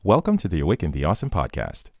Welcome to the Awaken the Awesome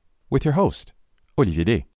podcast with your host, Olivier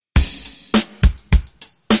Day.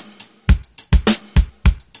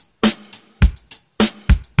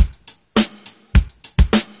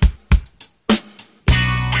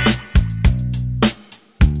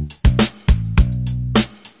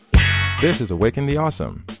 This is Awaken the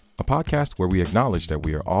Awesome, a podcast where we acknowledge that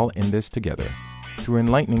we are all in this together. Through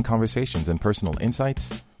enlightening conversations and personal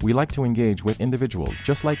insights, we like to engage with individuals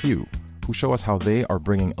just like you who show us how they are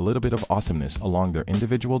bringing a little bit of awesomeness along their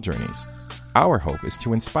individual journeys. Our hope is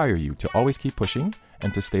to inspire you to always keep pushing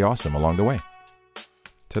and to stay awesome along the way.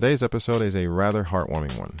 Today's episode is a rather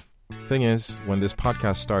heartwarming one. Thing is, when this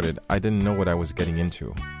podcast started, I didn't know what I was getting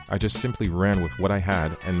into. I just simply ran with what I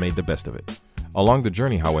had and made the best of it. Along the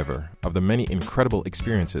journey, however, of the many incredible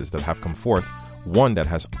experiences that have come forth, one that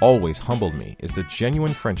has always humbled me is the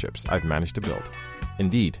genuine friendships I've managed to build.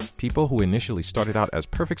 Indeed, people who initially started out as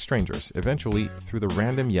perfect strangers, eventually, through the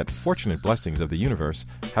random yet fortunate blessings of the universe,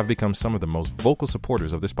 have become some of the most vocal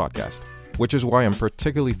supporters of this podcast. Which is why I'm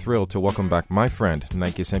particularly thrilled to welcome back my friend,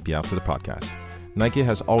 Nike Saint-Pierre, to the podcast. Nike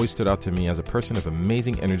has always stood out to me as a person of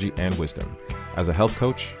amazing energy and wisdom. As a health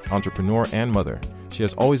coach, entrepreneur, and mother, she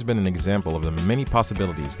has always been an example of the many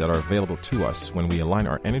possibilities that are available to us when we align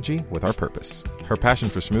our energy with our purpose. Her passion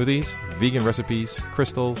for smoothies, vegan recipes,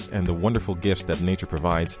 crystals, and the wonderful gifts that nature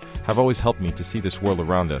provides have always helped me to see this world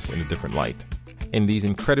around us in a different light. In these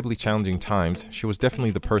incredibly challenging times, she was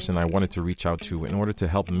definitely the person I wanted to reach out to in order to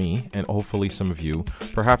help me, and hopefully some of you,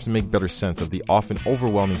 perhaps make better sense of the often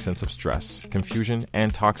overwhelming sense of stress, confusion,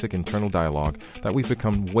 and toxic internal dialogue that we've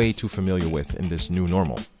become way too familiar with in this new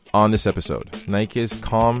normal. On this episode, Nike's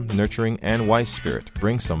calm, nurturing, and wise spirit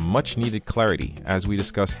brings some much-needed clarity as we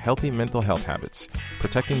discuss healthy mental health habits,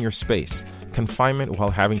 protecting your space, confinement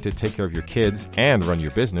while having to take care of your kids and run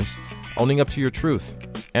your business, owning up to your truth,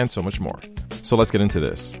 and so much more. So let's get into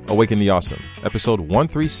this. Awaken the Awesome, episode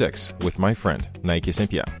 136 with my friend, Nike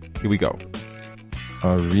Saint-Pierre. Here we go.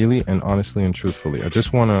 Really and honestly and truthfully, I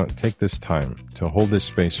just want to take this time to hold this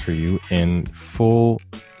space for you in full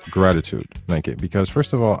gratitude, Nike, because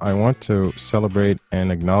first of all, I want to celebrate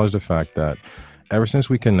and acknowledge the fact that ever since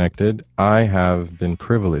we connected, I have been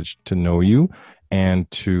privileged to know you and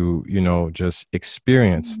to, just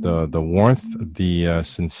experience the warmth, the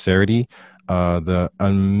sincerity, the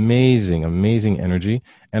amazing energy.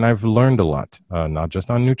 And I've learned a lot, not just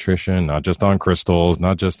on nutrition, not just on crystals,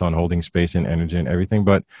 not just on holding space and energy and everything,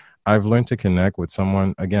 but I've learned to connect with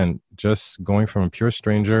someone, again, just going from a pure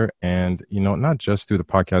stranger and, not just through the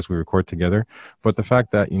podcast we record together, but the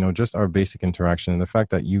fact that, just our basic interaction and the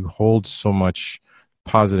fact that you hold so much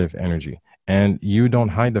positive energy. And you don't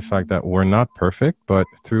hide the fact that we're not perfect, but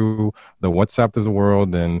through the WhatsApp of the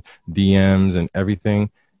world and DMs and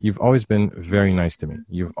everything, you've always been very nice to me.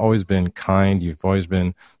 You've always been kind. You've always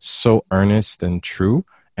been so earnest and true.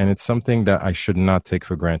 And it's something that I should not take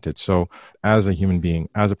for granted. So as a human being,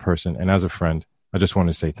 as a person, and as a friend, I just want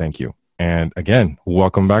to say thank you. And again,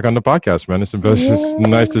 welcome back on the podcast, man. It's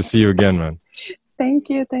nice to see you again, man. Thank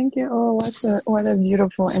you. Oh, what a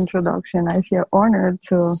beautiful introduction. I feel honored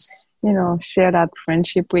to, share that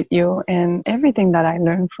friendship with you and everything that I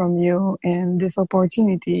learned from you and this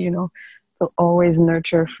opportunity, to always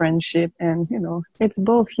nurture friendship. And, it's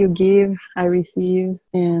both you give, I receive,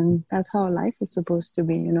 and that's how life is supposed to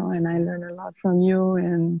be, and I learn a lot from you.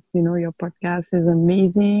 And, your podcast is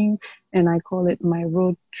amazing. And I call it my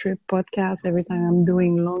road trip podcast. Every time I'm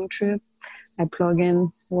doing long trip, I plug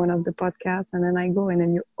in one of the podcasts and then I go in,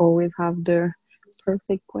 and you always have the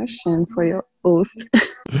perfect question for your host.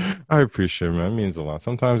 I appreciate it, man. It means a lot.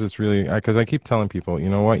 Sometimes it's really, because I keep telling people, you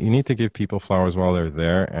know what, you need to give people flowers while they're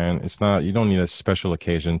there. And it's not, you don't need a special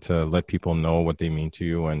occasion to let people know what they mean to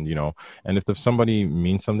you. And, and if somebody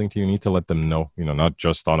means something to you, you need to let them know, not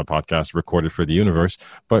just on a podcast recorded for the universe,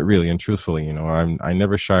 but really and truthfully, I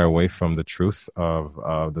never shy away from the truth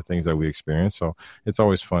of the things that we experience. So it's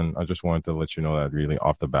always fun. I just wanted to let you know that really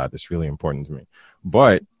off the bat, it's really important to me.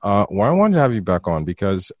 But why I wanted to have you back on,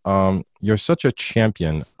 because you're such a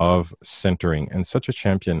champion of centering and such a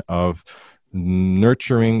champion of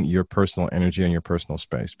nurturing your personal energy and your personal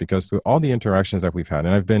space, because through all the interactions that we've had,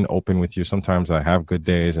 and I've been open with you, sometimes I have good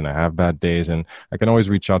days and I have bad days, and I can always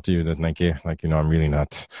reach out to you that I'm really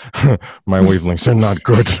not, my wavelengths are not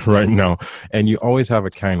good right now. And you always have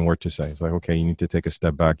a kind word to say. It's like, okay, you need to take a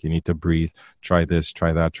step back. You need to breathe, try this,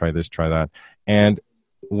 try that, try this, try that. And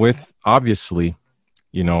with obviously,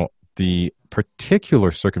 the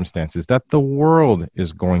particular circumstances that the world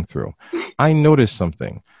is going through, I noticed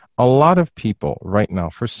something. A lot of people right now,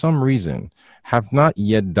 for some reason, have not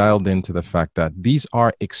yet dialed into the fact that these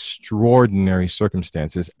are extraordinary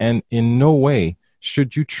circumstances, and in no way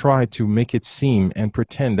should you try to make it seem and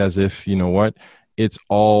pretend as if, you know what, it's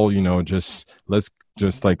all, just let's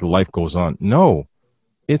just like life goes on. No,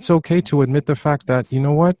 it's okay to admit the fact that, you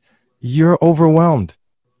know what, you're overwhelmed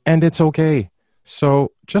and it's okay.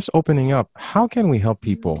 So just opening up, how can we help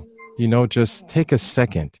people? Just take a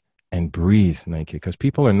second and breathe, Nike, because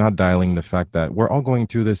people are not dialing the fact that we're all going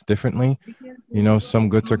through this differently. Some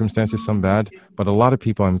good circumstances, some bad, but a lot of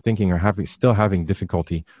people I'm thinking are still having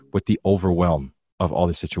difficulty with the overwhelm of all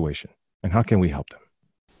the situation. And how can we help them?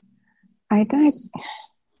 I think,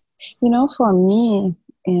 for me,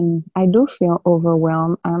 I do feel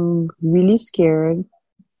overwhelmed. I'm really scared,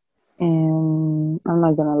 and I'm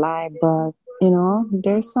not gonna lie, but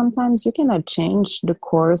there's sometimes you cannot change the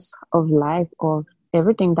course of life or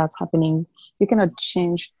everything that's happening. You cannot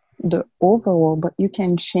change the overall, but you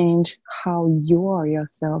can change how you are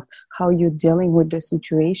yourself, how you're dealing with the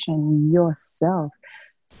situation yourself.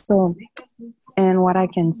 So, and what I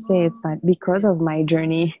can say is that because of my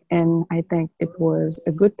journey, and I think it was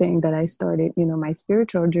a good thing that I started, my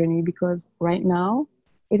spiritual journey, because right now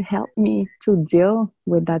it helped me to deal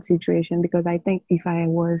with that situation. Because I think if I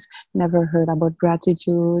was never heard about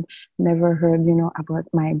gratitude, never heard, about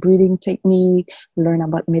my breathing technique, learn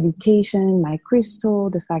about meditation, my crystal,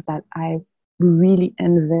 the fact that I really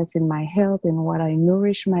invest in my health and what I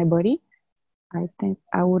nourish my body, I think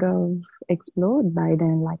I would have exploded by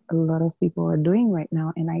then, like a lot of people are doing right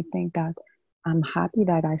now. And I think that I'm happy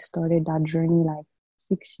that I started that journey like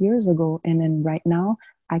 6 years ago. And then right now,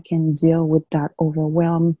 I can deal with that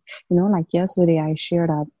overwhelm. Like yesterday, I shared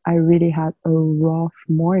that I really had a rough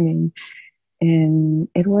morning and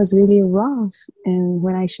it was really rough. And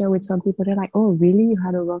when I share with some people, they're like, oh, really? You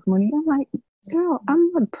had a rough morning? I'm like, girl, I'm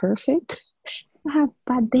not perfect. I have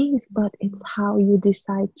bad days, but it's how you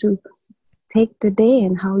decide to take the day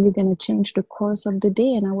and how you're going to change the course of the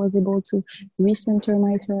day. And I was able to recenter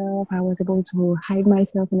myself. I was able to hide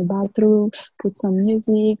myself in the bathroom, put some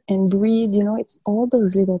music and breathe. It's all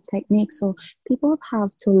those little techniques. So people have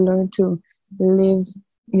to learn to live,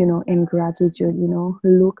 in gratitude,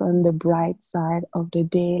 look on the bright side of the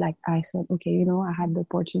day. Like I said, okay, I had the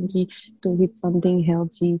opportunity to eat something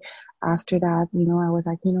healthy. After that, I was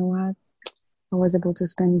like, you know what? I was able to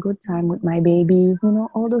spend good time with my baby.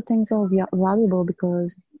 All those things are valuable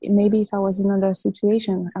because maybe if I was in another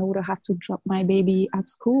situation, I would have to drop my baby at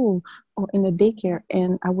school or in the daycare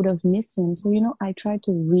and I would have missed him. So, I try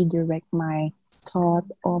to redirect my thought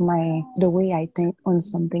or the way I think on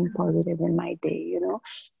something positive in my day.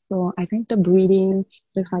 So I think the breathing,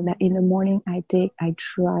 the fact that in the morning I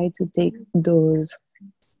try to take those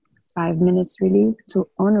 5 minutes really to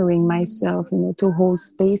honoring myself, to hold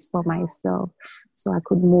space for myself so I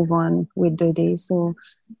could move on with the day. So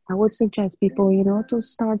I would suggest people, to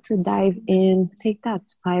start to dive in, take that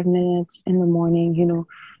 5 minutes in the morning,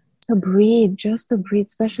 to breathe, just to breathe,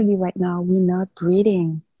 especially right now. We're not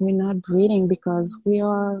breathing. We're not breathing because we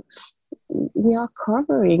are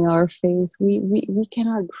covering our face. We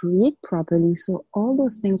cannot breathe properly. So all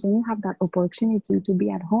those things, when you have that opportunity to be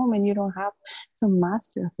at home and you don't have to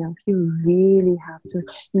mask yourself, you really have to,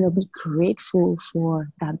 be grateful for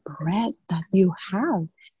that breath that you have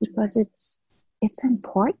because it's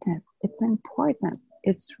important. It's important.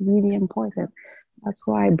 It's really important. That's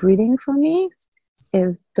why breathing for me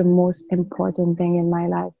is the most important thing in my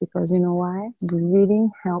life because you know why? Breathing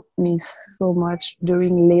helped me so much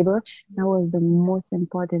during labor. That was the most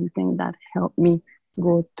important thing that helped me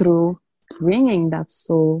go through bringing that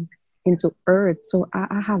soul into earth. So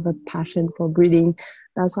I have a passion for breathing.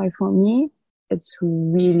 That's why for me, it's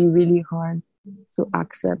really, really hard to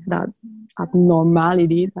accept that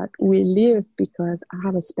abnormality that we live because I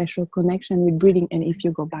have a special connection with breathing. And if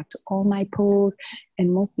you go back to all my posts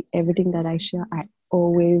and mostly everything that I share, I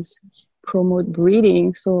always promote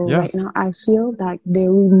breathing. So Yes. right now I feel like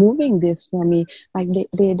they're removing this from me. Like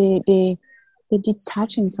they're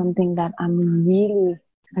detaching something that I'm really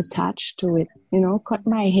attached to it. Cut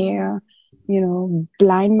my hair,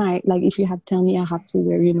 blind my, like if you have tell me I have to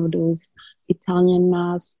wear, those Italian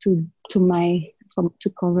masks to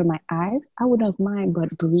cover my eyes, I would have mind. But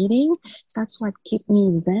breathing, that's what keep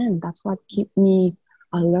me zen. That's what keep me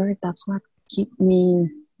alert. That's what keep me,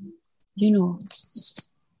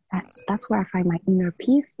 that's where I find my inner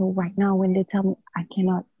peace. So right now, when they tell me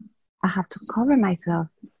I have to cover myself,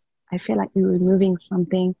 I feel like you're removing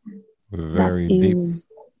something Very that deep. is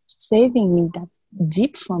saving me, that's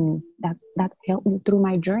deep for me, that helped me through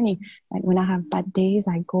my journey. Like when I have bad days,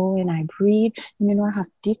 I go and I breathe. I have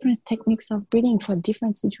different techniques of breathing for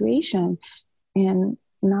different situations. And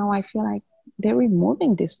now I feel like they're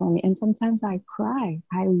removing this from me. And sometimes I cry.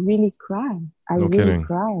 I really cry. I No really kidding.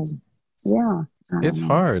 cry. Yeah. It's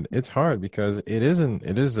hard. It's hard because it is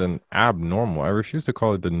an abnormal. I refuse to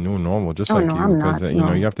call it the new normal, just Oh like no, you, I'm because not. you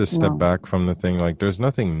No, have to step no. back from the thing. Like there's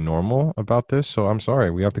nothing normal about this. So I'm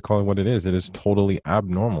sorry. We have to call it what it is. It is totally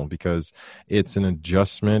abnormal because it's an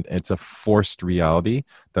adjustment. It's a forced reality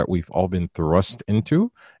that we've all been thrust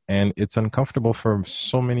into. And it's uncomfortable for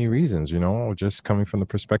so many reasons, just coming from the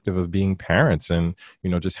perspective of being parents and,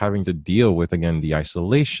 just having to deal with, again, the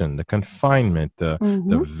isolation, the confinement, the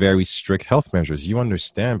Mm-hmm. very strict health measures. You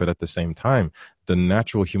understand, but at the same time, the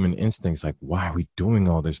natural human instincts, like, why are we doing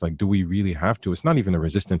all this? Like, do we really have to? It's not even a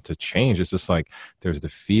resistance to change. It's just like there's the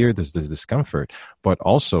fear, there's this discomfort. But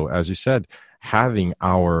also, as you said, having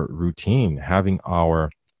our routine, having our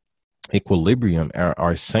equilibrium,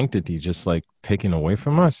 our sanctity just like taken away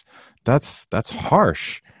from us, that's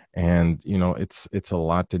harsh. And it's a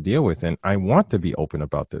lot to deal with, and I want to be open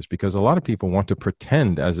about this because a lot of people want to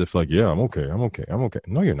pretend as if like, yeah, I'm okay.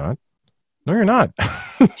 No, you're not. No, you're not.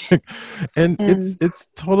 And it's And it's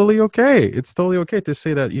totally okay. It's totally okay to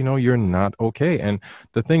say that, you're not okay. And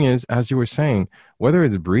the thing is, as you were saying, whether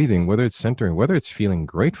it's breathing, whether it's centering, whether it's feeling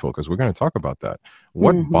grateful, because we're going to talk about that.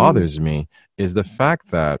 What mm-hmm. bothers me is the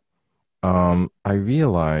fact that I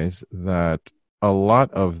realize that a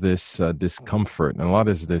lot of this discomfort and a lot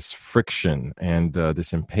of this friction and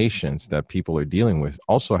this impatience that people are dealing with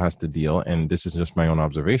also has to deal, and this is just my own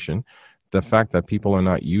observation, the fact that people are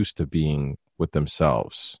not used to being with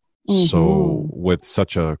themselves. So Mm-hmm. with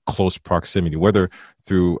such a close proximity, whether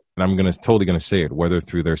through, and I'm totally gonna say it, whether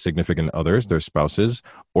through their significant others, their spouses,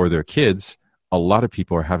 or their kids, a lot of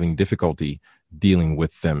people are having difficulty dealing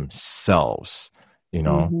with themselves,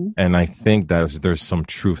 Mm-hmm. and I think that there's some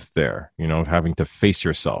truth there, having to face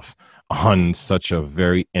yourself on such a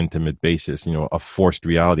very intimate basis, a forced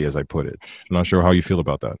reality, as I put it. I'm not sure how you feel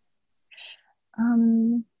about that.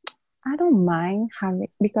 Um, I don't mind having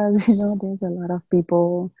because there's a lot of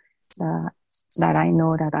people that that I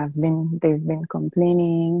know that they've been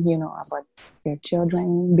complaining, about their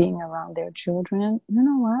children being around their children. You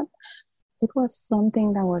know what? It was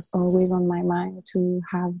something that was always on my mind to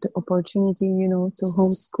have the opportunity, to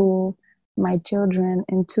homeschool my children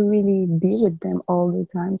and to really be with them all the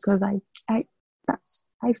time because I,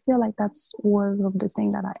 I feel like that's one of the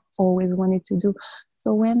things that I always wanted to do.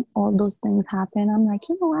 So when all those things happen, I'm like,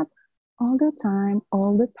 you know what? All the time,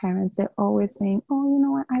 all the parents, they're always saying, oh, you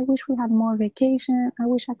know what? I wish we had more vacation. I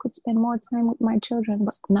wish I could spend more time with my children.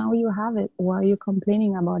 But now you have it. Why are you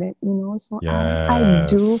complaining about it? So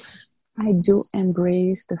Yes. I do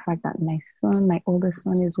embrace the fact that my oldest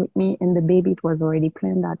son is with me, and the baby, it was already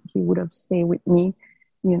planned that he would have stayed with me,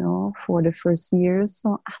 for the first years.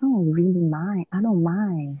 So I don't really mind. I don't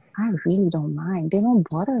mind. I really don't mind. They don't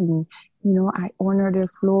bother me. I honor their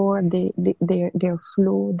floor, their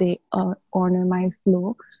flow. They honor my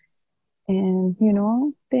flow, and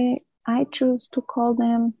I choose to call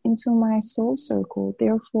them into my soul circle.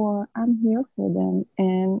 Therefore, I'm here for them.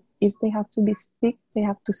 And if they have to they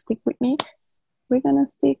have to stick with me. We're gonna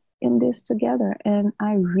stick in this together. And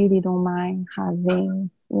I really don't mind having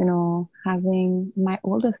my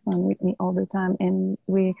oldest son with me all the time. And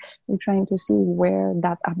we're trying to see where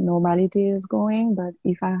that abnormality is going. But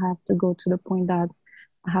if I have to go to the point that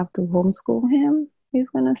I have to homeschool him, he's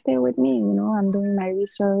gonna stay with me. I'm doing my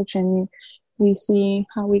research and we see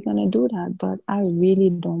how we're gonna do that. But I really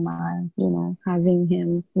don't mind, having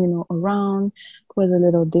him, around. It was a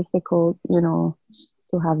little difficult, to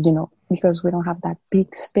have, because we don't have that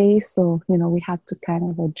big space. So, we had to kind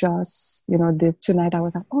of adjust. Tonight I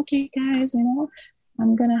was like, okay, guys,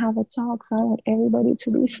 I'm gonna have a talk. So I want everybody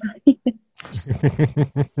to be silent.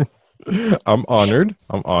 I'm honored.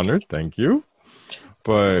 I'm honored. Thank you.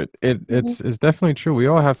 But it's definitely true. We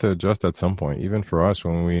all have to adjust at some point. Even for us,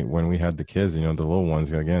 when we had the kids, the little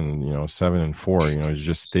ones, again, 7 and 4,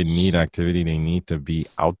 just they need activity. They need to be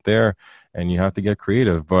out there, and you have to get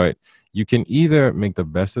creative. But you can either make the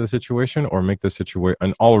best of the situation or make the situation,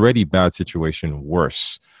 an already bad situation,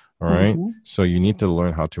 worse. All right. Mm-hmm. So you need to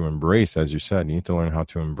learn how to embrace, as you said, you need to learn how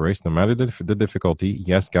to embrace no matter the difficulty.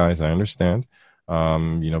 Yes, guys, I understand.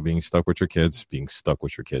 Being stuck with your kids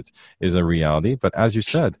is a reality. But as you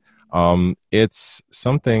said, it's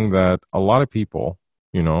something that a lot of people,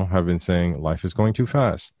 have been saying life is going too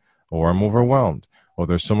fast, or I'm overwhelmed, or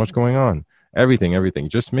there's so much going on. Everything.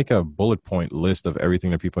 Just make a bullet point list of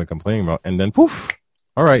everything that people are complaining about, and then poof.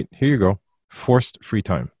 All right, here you go. Forced free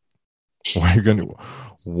time.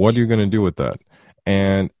 What are you gonna do with that?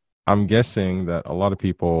 And I'm guessing that a lot of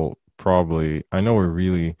people probably, I know we're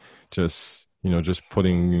really just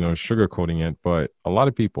putting, sugarcoating it, but a lot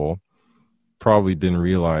of people probably didn't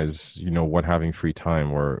realize, what having free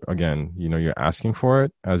time, or again, you're asking for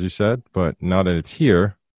it, as you said, but now that it's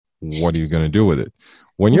here, what are you going to do with it?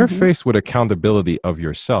 When you're Mm-hmm. faced with accountability of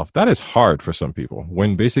yourself, that is hard for some people.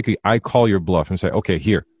 When basically I call your bluff and say, okay,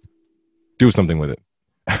 here, do something with it.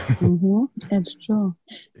 Mm-hmm. It's true.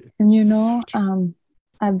 And It's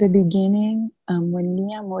at the beginning, when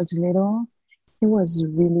Liam was little, he was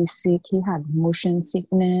really sick. He had motion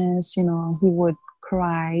sickness. He would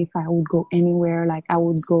cry if I would go anywhere. Like I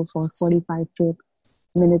would go for 45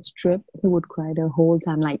 minutes trip. He would cry the whole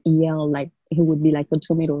time, like yell, like he would be like a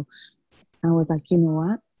tomato. I was like, you know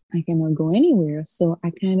what? I cannot go anywhere. So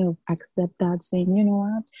I kind of accept that, saying, you know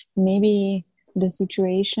what? Maybe the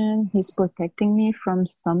situation, he's protecting me from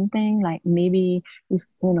something. Like maybe if,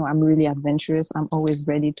 I'm really adventurous, I'm always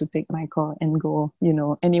ready to take my car and go,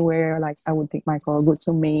 anywhere. Like I would take my car, go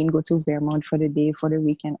to Maine, go to Vermont for the day, for the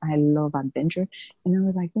weekend. I love adventure. And I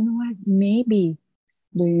was like, you know what? Maybe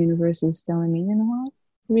the universe is telling me, you know what?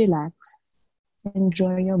 Relax,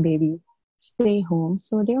 enjoy your baby, stay home.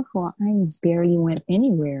 So therefore, I barely went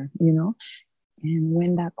anywhere. And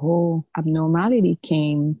when that whole abnormality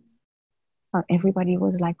came, everybody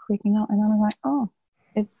was like freaking out. And I was like, oh,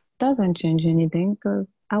 it doesn't change anything because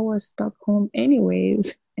I was stuck home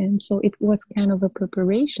anyways. And so it was kind of a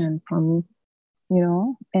preparation for me.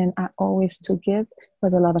 And I always took it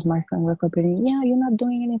because a lot of my friends were complaining, yeah, you're not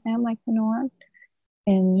doing anything. I'm like, you know what?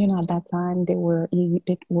 And at that time they were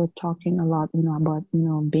talking a lot, about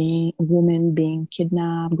being women being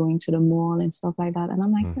kidnapped, going to the mall and stuff like that. And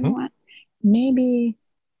I'm like, you know mm-hmm. what? Maybe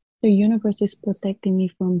the universe is protecting me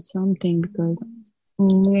from something because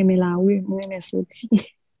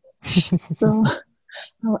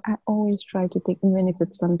so I always try to take, even if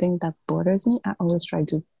it's something that bothers me, I always try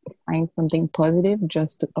to find something positive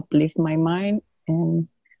just to uplift my mind, and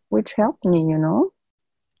which helped me.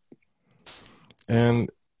 And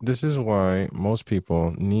this is why most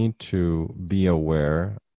people need to be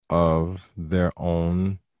aware of their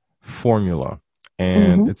own formula.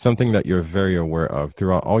 And Mm-hmm. it's something that you're very aware of.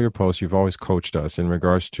 Throughout all your posts, you've always coached us in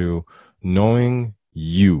regards to knowing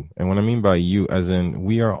you. And what I mean by you, as in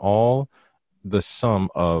we are all the sum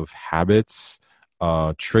of habits,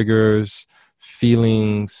 triggers,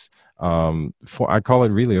 feelings. I call it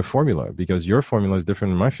really a formula, because your formula is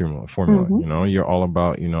different than my formula. Mm-hmm. You're all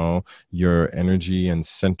about, your energy and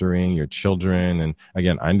centering your children. And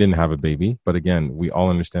again, I didn't have a baby, but again, we all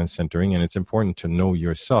understand centering, and it's important to know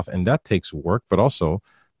yourself. And that takes work, but also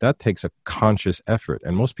that takes a conscious effort.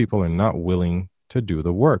 And most people are not willing to do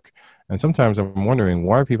the work. And sometimes I'm wondering,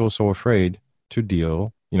 why are people so afraid to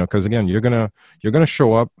deal, because again, you're gonna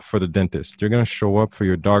show up for the dentist, you're gonna show up for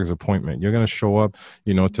your dog's appointment, you're gonna show up,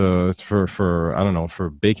 to for I don't know, for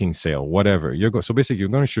baking sale, whatever. So basically you're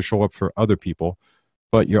going to show up for other people,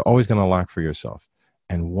 but you're always going to lack for yourself.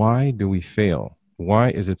 And why do we fail? Why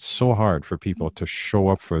is it so hard for people to show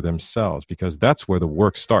up for themselves? Because that's where the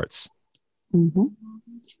work starts. Mm-hmm.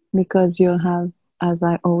 Because you have, as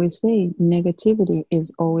I always say, negativity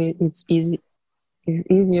is always, it's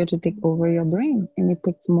easier to take over your brain, and it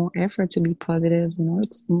takes more effort to be positive.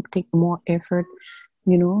 It's take more effort,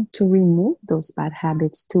 to remove those bad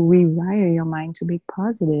habits, to rewire your mind to be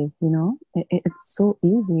positive. It's so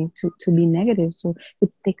easy to be negative. So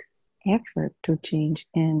it takes effort to change.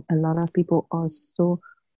 And a lot of people are so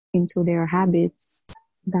into their habits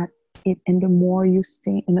that and the more you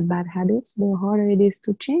stay in the bad habits, the harder it is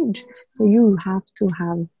to change. So you have to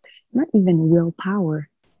have not even willpower.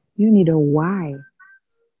 You need a why,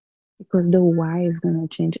 because the why is going to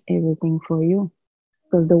change everything for you.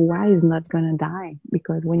 Because the why is not going to die.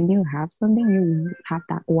 Because when you have something, you have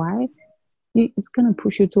that why, it's going to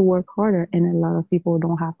push you to work harder. And a lot of people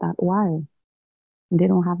don't have that why. They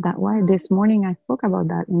don't have that why. This morning, I spoke about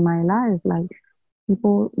that in my life. Like,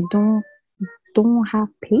 people don't have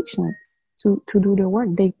patience to do the work.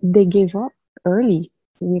 They give up early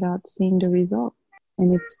without seeing the result.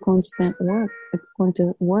 And it's constant work. It's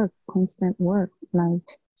constant work. Like,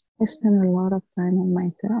 I spend a lot of time on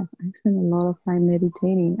myself. I spend a lot of time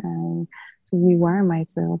meditating and to rewire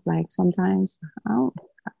myself. Like sometimes I don't,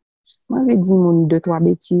 moi j'ai dit mon deux trois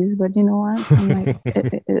bêtises, but you know what? I'm like,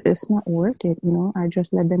 it's not worth it. I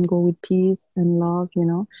just let them go with peace and love.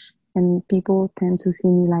 And people tend to see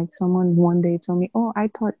me like, someone one day told me, "Oh,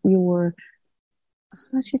 I thought you were."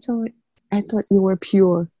 What she told me, I thought you were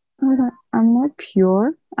pure. I was like, I'm not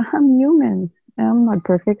pure. I'm human. I'm not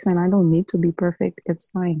perfect, and I don't need to be perfect. It's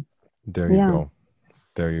fine. There you Yeah. go.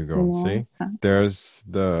 There you go. See, there's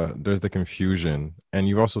the confusion, and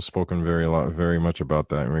you've also spoken very much about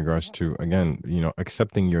that in regards to, again,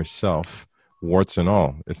 accepting yourself, warts and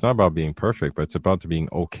all. It's not about being perfect, but it's about being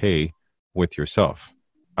okay with yourself.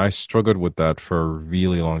 I struggled with that for a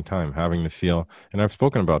really long time, having to feel, and I've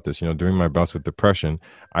spoken about this, during my bouts with depression,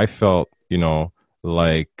 I felt,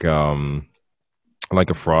 like like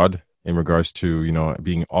a fraud in regards to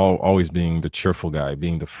being always being the cheerful guy,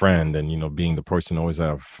 being the friend, and being the person always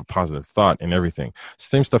have a positive thought and everything.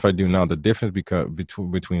 Same stuff I do now. The difference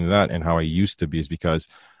between that and how I used to be is because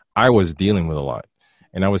I was dealing with a lot,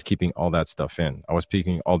 and I was keeping all that stuff in. I was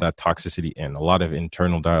keeping all that toxicity in, a lot of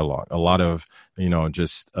internal dialogue, a lot of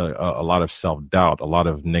just a lot of self-doubt, a lot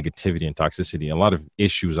of negativity and toxicity, a lot of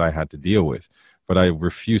issues I had to deal with. But I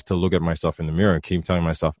refused to look at myself in the mirror and keep telling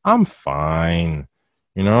myself I'm fine,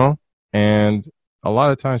 you know? And a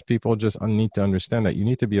lot of times people just need to understand that you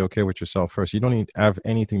need to be okay with yourself first. You don't need to have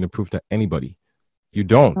anything to prove to anybody. You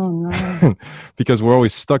don't. Oh no. Because we're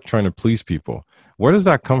always stuck trying to please people. Where does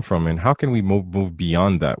that come from, and how can we move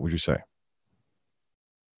beyond that, would you say?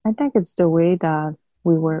 I think it's the way that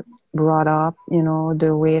we were brought up,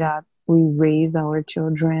 the way that we raise our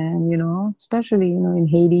children, especially, in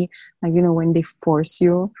Haiti, like, when they force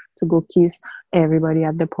you to go kiss everybody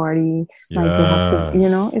at the party, like you have to,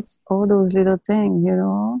 Yes. it's all those little things,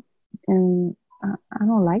 and I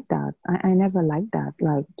don't like that. I never liked that,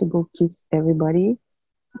 like to go kiss everybody.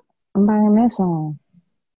 I'm by myself,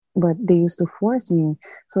 but they used to force me.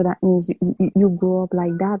 So that means you grow up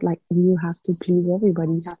like that, like you have to please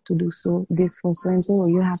everybody. You have to do so this for so and so.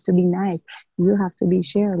 You have to be nice. You have to be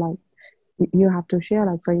share. Like you have to share.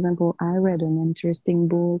 Like for example, I read an interesting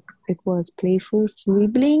book. It was Playful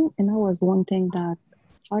Sibling, and that was one thing that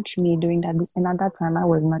touched me during that. And at that time, I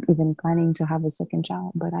was not even planning to have a second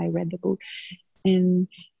child, but I read the book. And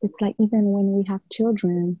it's like even when we have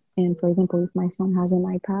children, and for example, if my son has an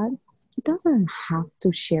iPad, he doesn't have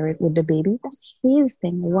to share it with the baby. That's his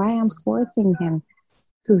thing. Why I'm forcing him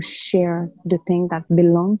to share the thing that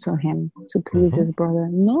belong to him to please Hmm. his brother?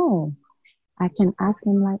 No. I can ask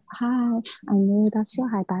him like, "Hi, I know that's your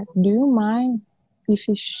iPad. Do you mind if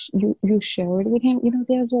you share it with him?"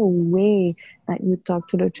 There's a way that you talk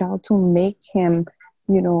to the child to make him,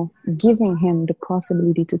 giving him the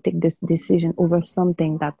possibility to take this decision over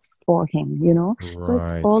something that's for him. So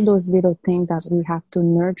it's all Right. those little things that we have to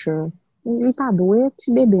nurture. Ipa do it,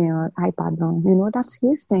 baby, iPad, that's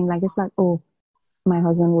his thing. Like, it's like, oh, my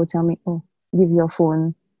husband will tell me, oh, give your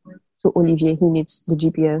phone to Olivier, he needs the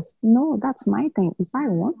GPS. No, that's my thing. If I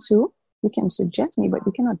want to, you can suggest me, but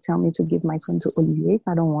you cannot tell me to give my phone to Olivier if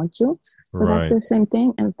I don't want to. So that's Right. the same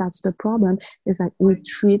thing, and that's the problem. Is that we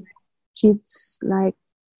treat kids like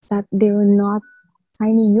that they're not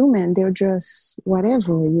tiny human. They're just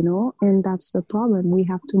whatever. And that's the problem. We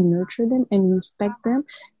have to nurture them and respect them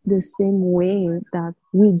the same way that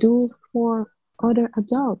we do for other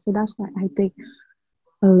adults. So that's why I take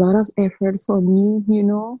a lot of effort for me,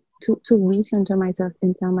 to recenter myself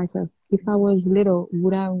and tell myself, if I was little,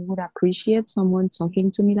 would appreciate someone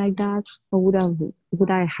talking to me like that, or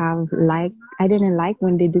would I have liked? I didn't like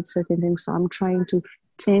when they did certain things, so I'm trying to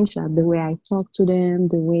change that, the way I talk to them,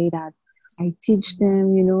 the way that I teach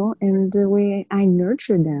them, and the way I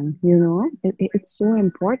nurture them. It's so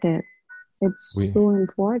important. It's We so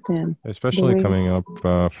important. The Especially way. coming up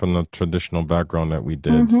from the traditional background that we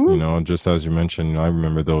did, Mm-hmm. just as you mentioned, I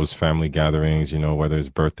remember those family gatherings, whether it's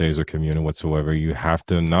birthdays or communion whatsoever, you have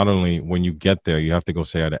to, not only when you get there, you have to go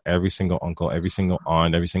say hi to every single uncle, every single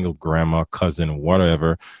aunt, every single grandma, cousin,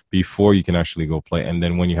 whatever, before you can actually go play. And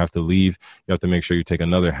then when you have to leave, you have to make sure you take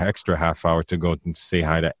another extra half hour to go and say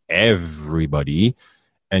hi to everybody.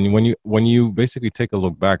 And when you basically take a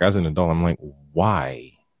look back as an adult, I'm like,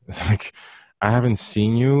 why? It's like, I haven't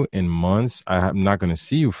seen you in months. I'm not going to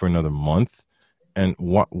see you for another month. And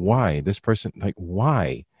why this person, like,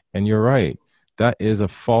 why? And you're right. That is a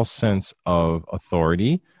false sense of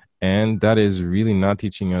authority. And that is really not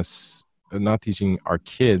teaching our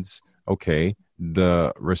kids, okay,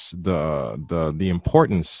 the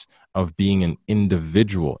importance of being an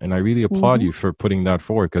individual. And I really applaud Mm-hmm. you for putting that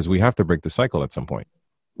forward, because we have to break the cycle at some point.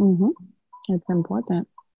 Mm-hmm. It's important.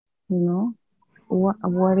 you know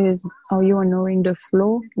what is, are you honoring the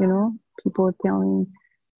flow? People telling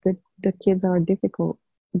that the kids are difficult,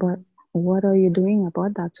 but what are you doing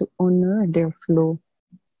about that to honor their flow?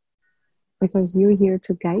 Because you're here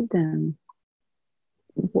to guide them.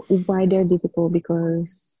 Why they're difficult?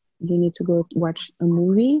 Because you need to go watch a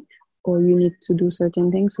movie, or you need to do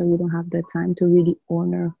certain things, so you don't have the time to really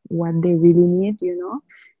honor what they really need.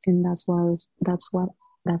 And that's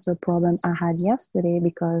a problem I had yesterday,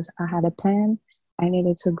 because I had a plan. I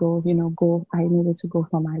needed to I needed to go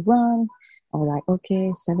for my run. I was like,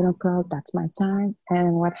 okay, 7 o'clock, that's my time.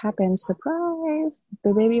 And what happened? Surprise! surprise,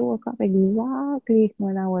 the baby woke up exactly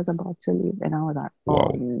when I was about to leave. And I was like, oh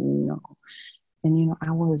Whoa. no. And,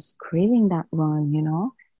 I was craving that run,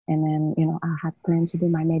 And then, I had planned to do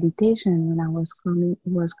my meditation when I was going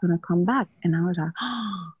to come back. And I was like,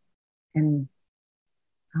 and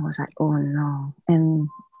I was like, oh no. And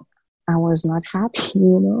I was not happy.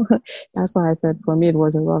 That's why I said for me, it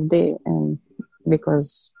was a rough day. And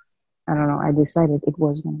because, I don't know, I decided it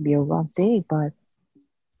was going to be a rough day, but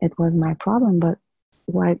it was my problem. But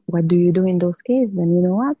what do you do in those cases? Then you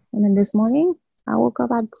know what? And then this morning, I woke up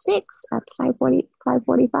at 6, at 5:40,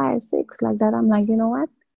 5:45, 6, like that. I'm like, you know what?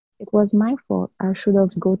 It was my fault. I should have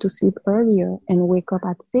go to sleep earlier and wake up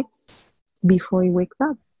at 6 before he wakes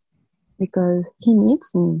up because he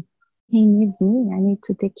needs me. He needs me. I need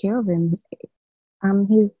to take care of him. I'm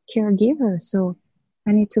his caregiver, so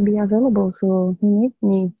I need to be available. So he needs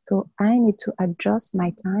me. So I need to adjust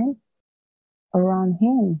my time around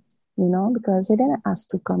him, because he didn't ask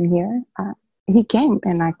to come here. He came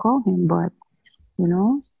and I called him, but,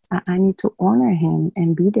 I need to honor him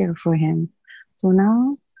and be there for him. So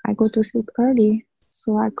now I go to sleep early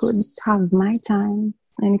so I could have my time.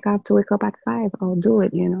 And if I have to wake up at 5, I'll do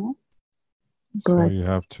it, So But you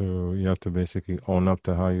have to basically own up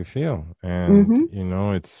to how you feel. And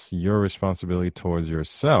it's your responsibility towards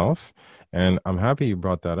yourself. And I'm happy you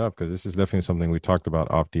brought that up because this is definitely something we talked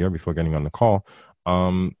about off the air before getting on the call.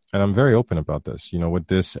 And I'm very open about this. With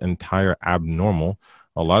this entire abnormal,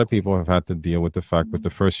 a lot of people have had to deal with the fact with the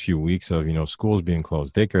first few weeks of, schools being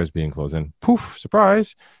closed, daycares being closed, and poof,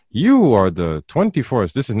 surprise, you are the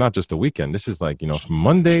 24th. This is not just a weekend. This is like, from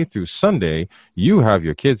Monday through Sunday, you have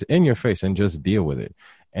your kids in your face and just deal with it.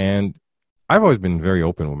 And I've always been very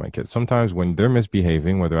open with my kids. Sometimes when they're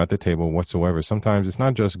misbehaving, whether at the table, whatsoever, sometimes it's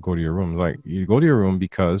not just go to your room. Like you go to your room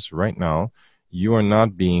because right now you are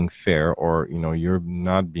not being fair or, you're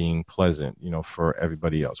not being pleasant, for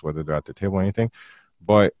everybody else, whether they're at the table or anything.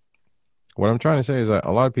 But what I'm trying to say is that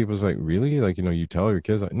a lot of people is like, really? Like, you tell your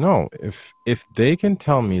kids, like, no, if they can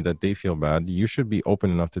tell me that they feel bad, you should be open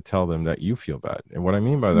enough to tell them that you feel bad. And what I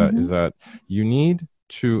mean by that is that you need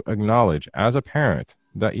to acknowledge as a parent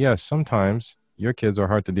that, yes, sometimes your kids are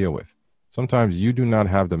hard to deal with. Sometimes you do not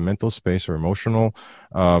have the mental space or emotional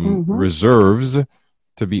reserves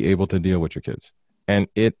to be able to deal with your kids. And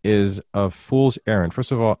it is a fool's errand.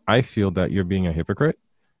 First of all, I feel that you're being a hypocrite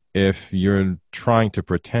if you're trying to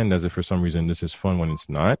pretend as if for some reason this is fun when it's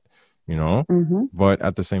not, But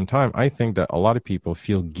at the same time, I think that a lot of people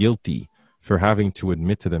feel guilty for having to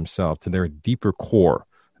admit to themselves, to their deeper core,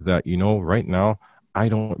 that, right now, I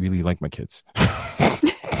don't really like my kids.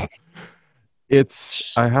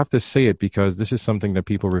 I have to say it because this is something that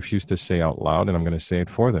people refuse to say out loud, and I'm going to say it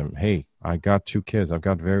for them. Hey, I got 2 kids. I've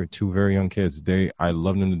got two very young kids. I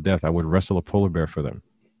love them to death. I would wrestle a polar bear for them.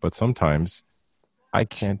 But sometimes I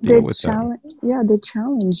can't deal with them. Yeah, they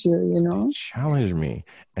challenge you, They challenge me.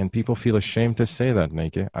 And people feel ashamed to say that,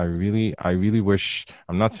 Naked. I really wish,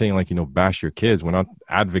 I'm not saying like, bash your kids. We're not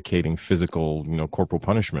advocating physical, corporal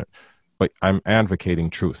punishment. But I'm advocating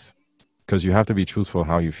truth. Because you have to be truthful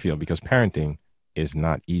how you feel. Because parenting is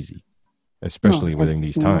not easy. Especially within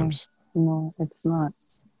these times. No, it's not.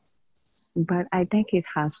 But I think it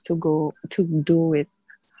has to do with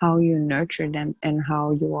how you nurture them and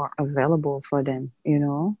how you are available for them,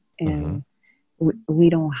 and we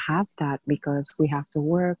don't have that because we have to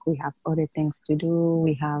work, we have other things to do,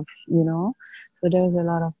 we have, so there's a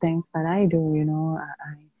lot of things that I do,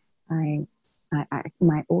 I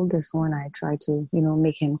my oldest one, I try to,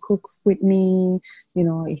 make him cook with me.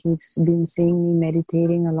 He's been seeing me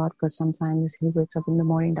meditating a lot because sometimes he wakes up in the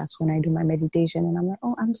morning. That's when I do my meditation. And I'm like,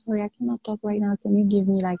 oh, I'm sorry, I cannot talk right now. Can you give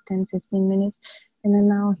me like 10, 15 minutes? And then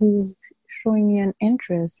now he's showing me an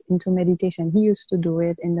interest into meditation. He used to do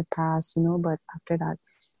it in the past, but after that,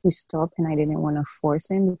 he stopped and I didn't want to force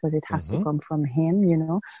him because it has to come from him,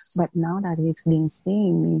 But now that he's been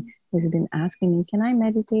seeing me, he's been asking me, can I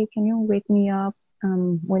meditate? Can you wake me up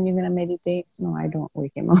when you're going to meditate? No, I don't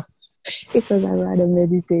wake him up because I'd rather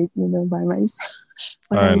meditate, by myself.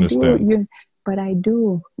 But I understand. But I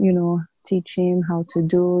do, teach him how to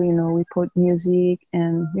do, we put music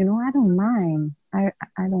and, I don't mind. I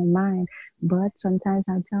don't mind. But sometimes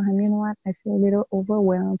I tell him, you know what, I feel a little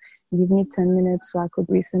overwhelmed. Give me 10 minutes so I could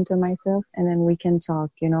listen to myself and then we can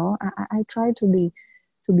talk, I try to be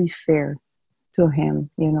fair to him,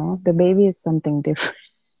 the baby is something different.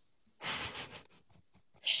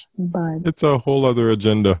 But it's a whole other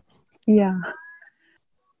agenda. Yeah.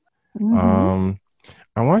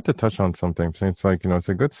 I wanted to touch on something. So it's like, it's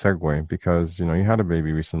a good segue because, you had a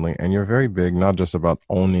baby recently and you're very big, not just about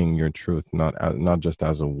owning your truth, not just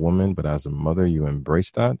as a woman, but as a mother, you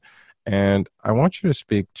embrace that. And I want you to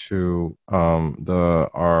speak to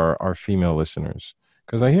our female listeners,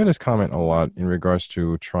 because I hear this comment a lot in regards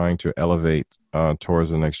to trying to elevate towards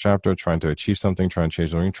the next chapter, trying to achieve something, trying to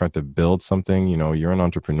change something, trying to build something. You know, you're an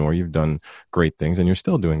entrepreneur, you've done great things, and you're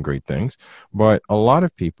still doing great things. But a lot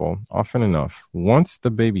of people, often enough, once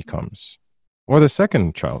the baby comes or the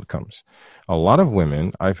second child comes, a lot of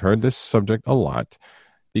women, I've heard this subject a lot,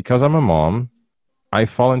 because I'm a mom, I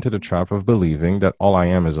fall into the trap of believing that all I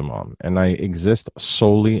am is a mom and I exist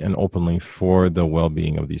solely and openly for the well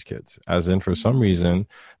being of these kids. As in, for some reason,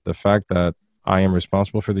 the fact that I am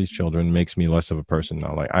responsible for these children makes me less of a person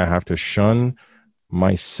now. Like, I have to shun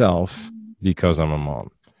myself because I'm a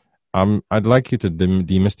mom. I'd like you to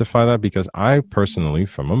demystify that, because I personally,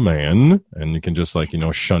 from a man, and you can just, like,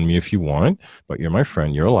 shun me if you want, but you're my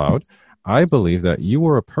friend, you're allowed. I believe that you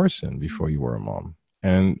were a person before you were a mom,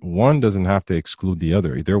 and one doesn't have to exclude the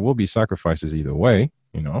other. There will be sacrifices either way,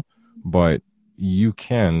 but you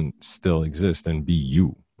can still exist and be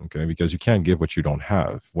you. Okay, because you can't give what you don't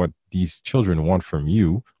have. What these children want from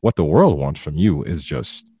you, what the world wants from you, is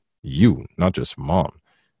just you, not just mom.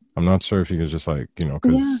 I'm not sure if you could just, like, Yeah,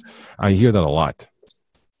 because I hear that a lot.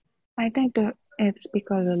 I think that it's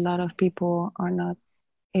because a lot of people are not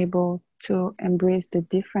able to embrace the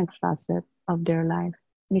different facets of their life,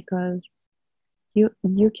 because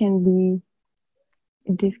you can be,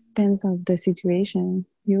 it depends on the situation,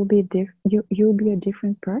 you'll be a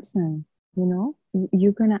different person,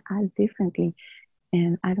 you're gonna act differently.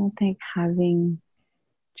 And I don't think having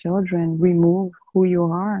children remove who you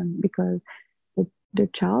are, because the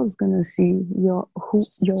child's gonna see your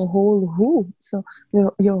whole who, so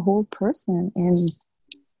your whole person. And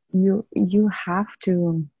you have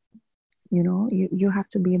to, you have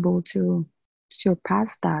to be able to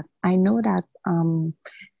surpass that. I know that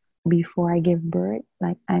before I gave birth,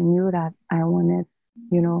 like, I knew that I wanted,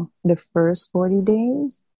 the first 40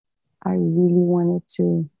 days, I really wanted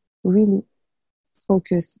to really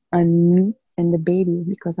focus on me and the baby,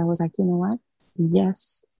 because I was like, you know what?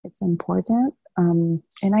 Yes, it's important. And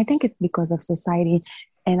I think it's because of society.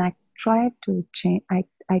 And I tried to change,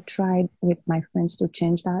 I tried with my friends to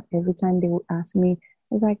change that. Every time they would ask me,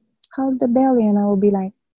 it's like, how's the belly? And I would be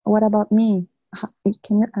like, what about me?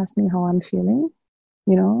 Can you ask me how I'm feeling?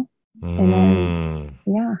 You know? And then, Mm.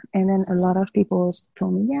 yeah. And then a lot of people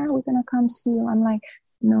told me, yeah, we're going to come see you. I'm like,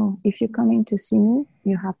 no, if you're coming to see me,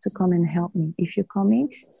 you have to come and help me. If you're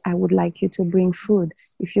coming, I would like you to bring food.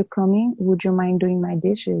 If you're coming, would you mind doing my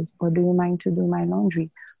dishes? Or do you mind to do my laundry?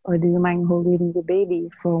 Or do you mind holding the baby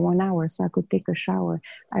for 1 hour so I could take a shower?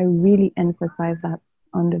 I really emphasize that,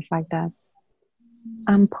 on the fact that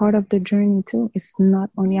I'm part of the journey too. It's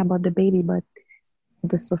not only about the baby, but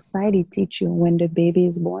the society teach you when the baby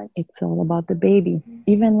is born, it's all about the baby.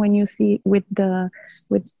 Even when you see with the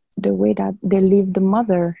way that they leave the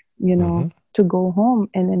mother, Mm-hmm. to go home,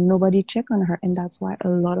 and then nobody check on her. And that's why a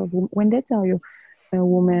lot of when they tell you a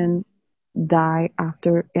woman die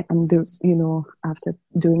after, after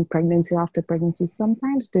during pregnancy, after pregnancy,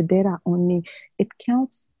 sometimes the data only, it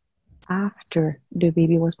counts after the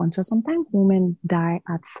baby was born. So sometimes women die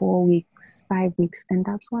at 4 weeks, 5 weeks, and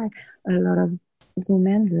that's why a lot of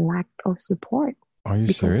women lack of support, Are you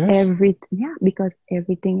because serious? because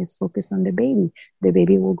everything is focused on the baby. The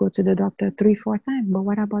baby will go to the doctor 3, 4 times, but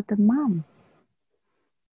what about the mom?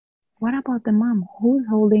 What about the mom? Who's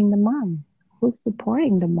holding the mom? Who's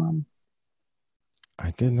supporting the mom? I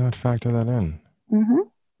did not factor that in. Mm-hmm.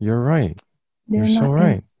 You're right. You're They're so not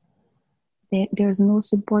in. right. There's no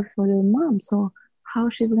support for the mom. So how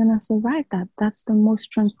she's gonna survive that? That's the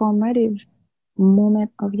most transformative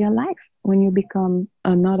moment of your life, when you become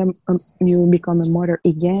you become a mother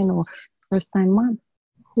again, or first time mom.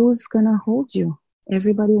 Who's gonna hold you?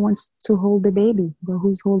 Everybody wants to hold the baby, but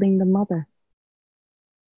who's holding the mother?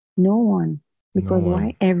 No one. No Because why?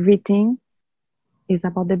 one. Everything is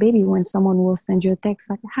about the baby. When someone will send you a text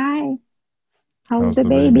like, hi, how's How's the the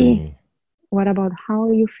baby? baby? What about, how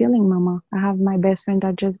are you feeling, mama? I have my best friend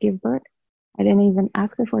that just gave birth. I didn't even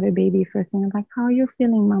ask her for the baby. First thing, I'm like, how are you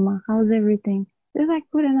feeling, mama? How's everything? They're like,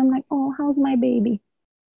 good. And I'm like, oh, how's my baby?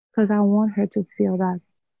 Because I want her to feel that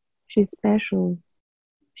she's special.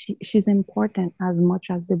 She's important as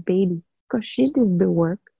much as the baby, because she did the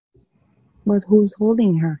work. But who's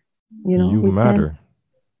holding her? You We tend, matter.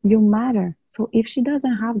 you matter. So if she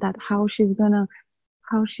doesn't have that, how she's gonna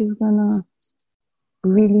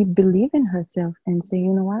really believe in herself and say,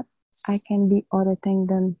 you know what, I can be other thing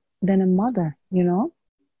than a mother. You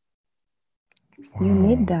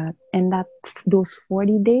need Wow. that. And that those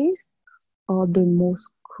 40 days are the most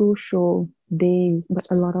crucial days, but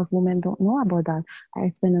a lot of women don't know about that. I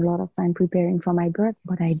spent a lot of time preparing for my birth,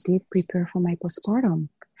 but I did prepare for my postpartum.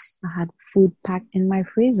 I had food packed in my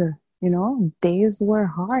freezer. Days were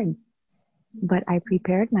hard, but I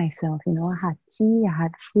prepared myself. I had tea, I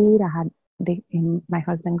had food, my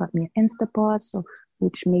husband got me an Instapot, so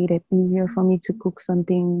which made it easier for me to cook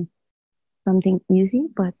something easy.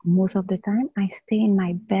 But most of the time, I stay in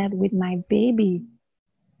my bed with my baby,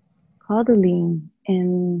 cuddling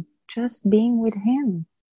and just being with him.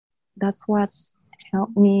 That's what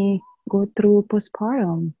helped me go through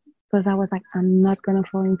postpartum, because I was like, I'm not going to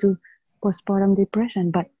fall into postpartum depression,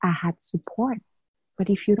 but I had support. But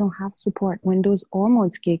if you don't have support, when those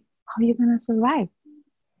hormones kick, how are you going to survive?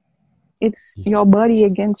 It's your body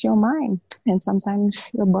against your mind. And sometimes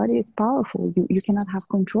your body is powerful. You cannot have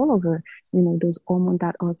control over, those hormones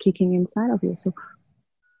that are kicking inside of you. So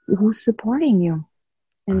who's supporting you?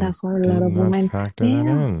 And that's why a lot of women factor that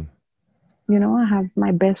in. I have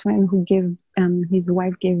my best friend who his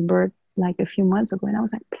wife gave birth like a few months ago. And I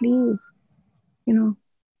was like, please,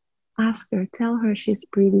 ask her, tell her she's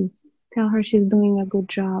pretty, tell her she's doing a good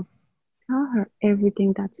job. Tell her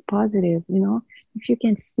everything that's positive, If you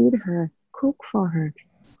can feed her, cook for her,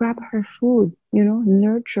 grab her food,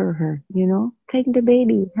 nurture her, take the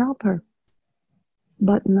baby, help her.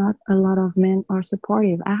 But not a lot of men are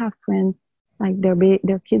supportive. I have friends, like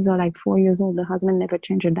their kids are like 4 years old. The husband never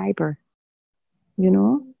changed a diaper,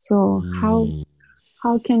 So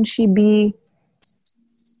how can she be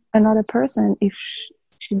another person if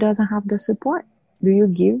she doesn't have the support?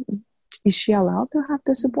 Is she allowed to have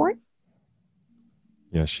the support?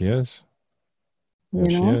 Yes, she is. Yes,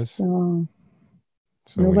 she is. So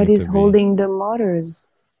nobody's holding the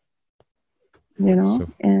mothers,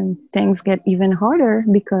 and things get even harder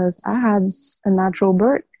because I had a natural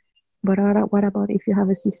birth. But what about if you have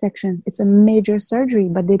a C-section? It's a major surgery,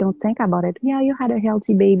 but they don't think about it. Yeah, you had a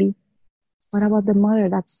healthy baby. What about the mother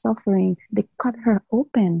that's suffering? They cut her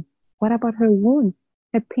open. What about her wound,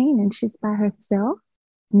 her pain, and she's by herself?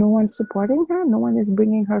 No one's supporting her? No one is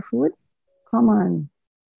bringing her food? Come on.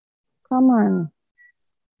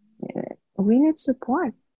 We need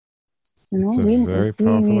support. It's a very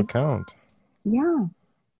powerful account. Yeah.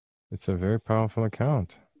 It's a very powerful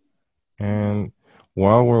account. And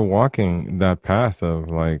while we're walking that path of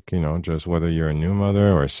just whether you're a new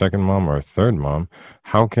mother or a second mom or a third mom,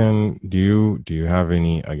 do you have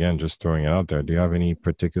any, again, just throwing it out there, do you have any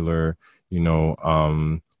particular,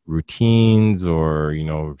 routines or,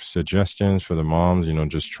 suggestions for the moms,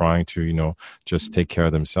 just trying to, just take care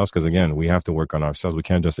of themselves? Because again, we have to work on ourselves. We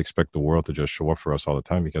can't just expect the world to just show up for us all the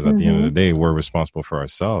time, because at the end of the day, we're responsible for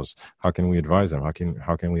ourselves. How can we advise them?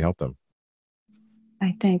 How can we help them?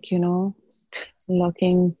 I think,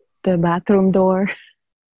 locking the bathroom door,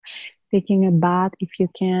 taking a bath if you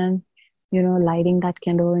can, lighting that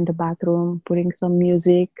candle in the bathroom, putting some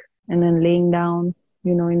music, and then laying down,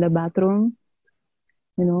 in the bathroom,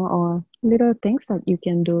 or little things that you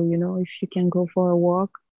can do, if you can go for a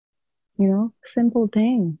walk, simple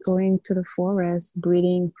thing, going to the forest,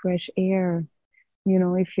 breathing fresh air,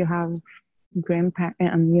 if you have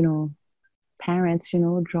parents,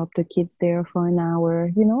 drop the kids there for an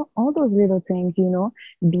hour, all those little things,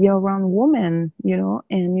 be around women,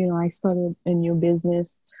 and, I started a new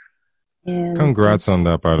business. And congrats on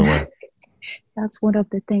that, by the way. That's one of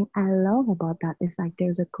the things I love about that. It's like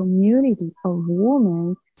there's a community of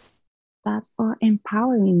women that are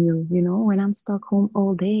empowering you. When I'm stuck home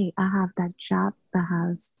all day, I have that job that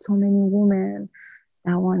has so many women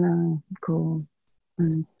that want to go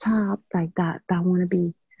on top like that want to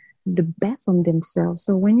be the best on themselves.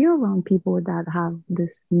 So when you're around people that have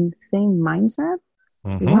this same mindset,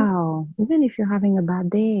 wow, even if you're having a bad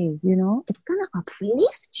day, it's going to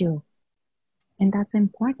uplift you. And that's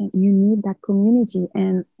important. You need that community.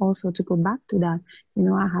 And also to go back to that,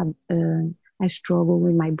 I struggled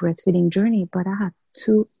with my breastfeeding journey, but I had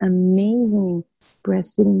two amazing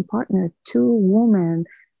breastfeeding partners, two women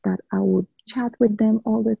that I would chat with them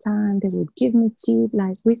all the time. They would give me tea.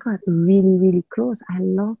 Like, we got really, really close. I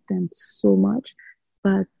loved them so much,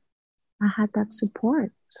 but I had that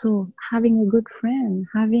support. So having a good friend,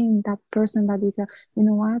 having that person that you tell, you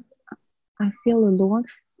know what, I feel alone,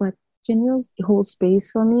 but can you hold space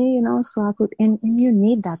for me, so I could, and you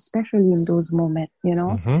need that, especially in those moments,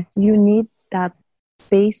 you need that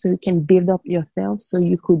space so you can build up yourself, so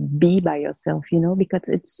you could be by yourself, because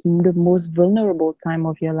it's the most vulnerable time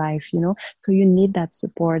of your life, so you need that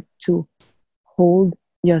support to hold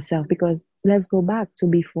yourself, because let's go back to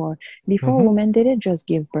before. Before, Mm-hmm. women didn't just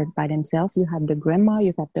give birth by themselves. You had the grandma,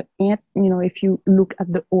 you had the aunt. If you look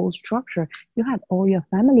at the old structure, you had all your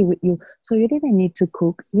family with you. So you didn't need to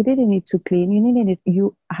cook. You didn't need to clean.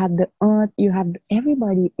 You had the aunt, you had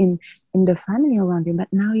everybody in the family around you. But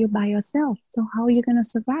now you're by yourself. So how are you going to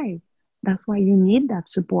survive? That's why you need that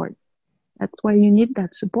support. That's why you need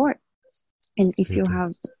that support. And You do.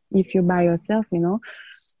 if you're by yourself,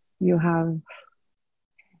 you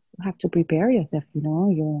have to prepare yourself,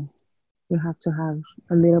 you have to have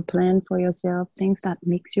a little plan for yourself, things that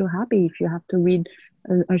makes you happy. If you have to read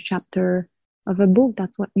a chapter of a book,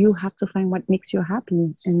 that's what you have to find, what makes you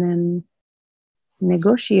happy, and then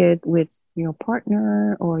negotiate with your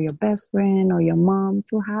partner or your best friend or your mom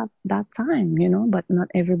to have that time, but not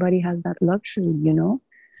everybody has that luxury,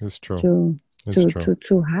 It's true. to It's to true. to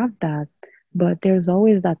to have that. But there's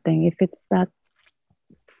always that thing. If it's that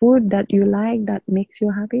food that you like that makes you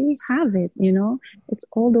happy, have it, it's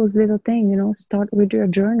all those little things, start with your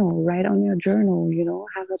journal, write on your journal,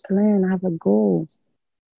 have a plan, have a goal,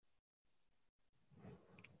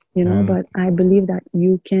 And but I believe that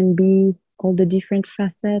you can be all the different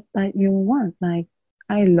facets that you want. Like,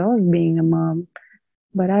 I love being a mom,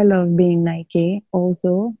 but I love being Nike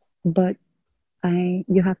also. But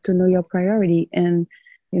you have to know your priority. And,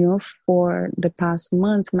 for the past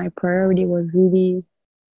months, my priority was really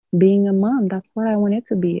being a mom. That's what I wanted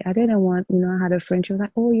to be. I didn't want, I had a friend, she was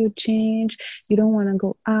like, oh, you changed. You don't want to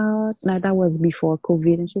go out. Like, that was before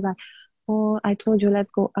COVID. And she's like, oh, I told you, let's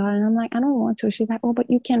go out. And I'm like, I don't want to. She's like, oh, but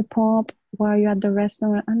you can pump while you're at the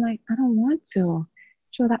restaurant. I'm like, I don't want to.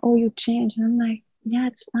 She was like, oh, you changed. And I'm like, yeah,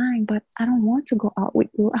 it's fine, but I don't want to go out with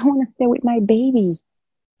you. I want to stay with my baby.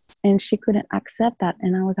 And she couldn't accept that.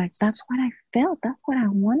 And I was like, that's what I felt. That's what I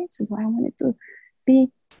wanted to do. I wanted to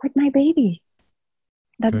be with my baby.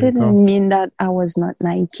 That there you go. didn't mean that I was not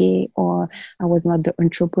Nike or I was not the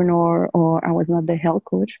entrepreneur or I was not the health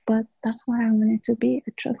coach, but that's what I wanted to be.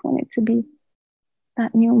 I just wanted to be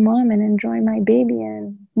that new mom and enjoy my baby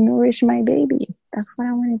and nourish my baby. That's what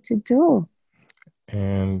I wanted to do.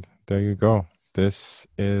 And there you go. This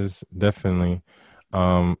is definitely,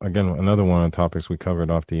 again, another one of the topics we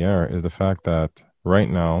covered off the air is the fact that right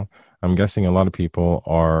now, I'm guessing a lot of people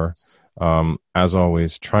are, as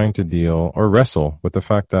always, trying to deal or wrestle with the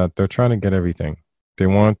fact that they're trying to get everything. They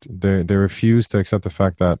refuse to accept the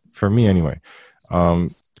fact that, for me anyway, um,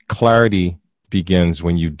 clarity begins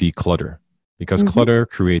when you declutter, because Mm-hmm. clutter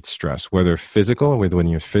creates stress, whether physical, whether in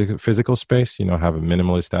your physical space, have a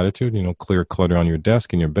minimalist attitude, clear clutter on your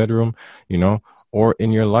desk, in your bedroom, or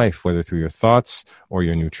in your life, whether through your thoughts or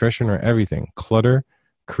your nutrition or everything. Clutter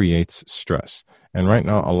creates stress. And right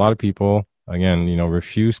now, a lot of people, again,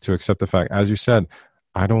 refuse to accept the fact, as you said,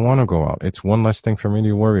 I don't want to go out. It's one less thing for me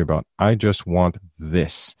to worry about. I just want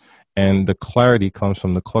this. And the clarity comes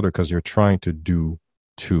from the clutter because you're trying to do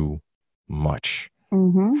too much.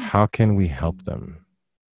 Mm-hmm. How can we help them?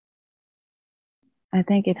 I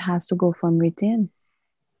think it has to go from within.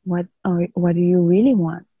 What do you really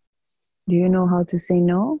want? Do you know how to say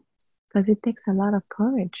no? Because it takes a lot of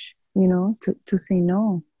courage, to say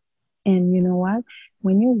no. And you know what?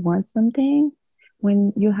 When you want something,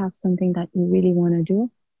 when you have something that you really want to do,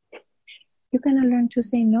 you're going to learn to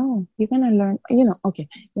say no. You're going to learn, okay,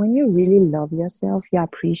 when you really love yourself, you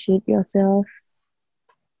appreciate yourself,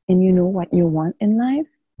 and you know what you want in life,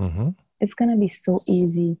 Mm-hmm. it's going to be so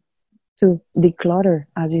easy to declutter,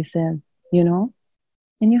 as you said, you know?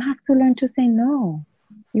 And you have to learn to say no.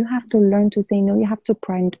 You have to learn to say no. You have to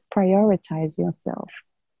prioritize yourself.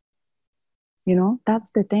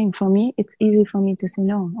 That's the thing. For me, it's easy for me to say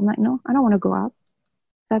no. I'm like, no, I don't want to go out.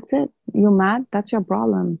 That's it. You're mad. That's your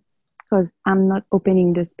problem. Because I'm not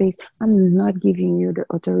opening the space. I'm not giving you the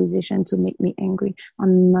authorization to make me angry.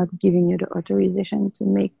 I'm not giving you the authorization to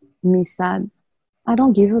make me sad. I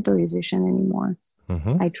don't give authorization anymore.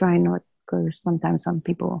 Mm-hmm. I try not, because sometimes some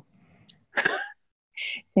people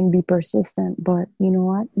can be persistent. But you know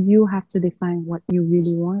what? You have to define what you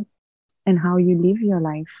really want and how you live your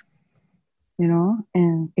life.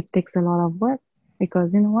 And it takes a lot of work,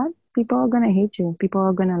 because you know what? People are going to hate you. People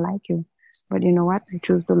are going to like you. But you know what? I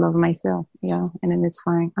choose to love myself. Yeah. And then it's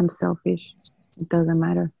fine. I'm selfish. It doesn't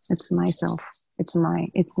matter. It's myself. It's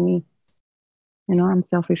me. I'm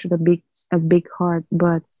selfish with a big heart.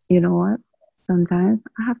 But you know what? Sometimes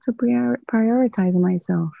I have to prioritize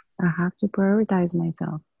myself. I have to prioritize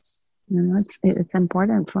myself. It's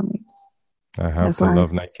important for me. I have That's to why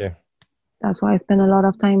love Nike. That's why I spend a lot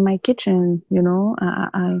of time in my kitchen,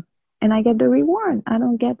 and I get the reward. I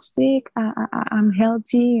don't get sick. I'm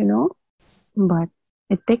healthy, but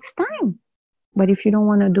it takes time. But if you don't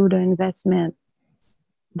want to do the investment,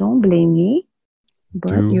 Don't blame me,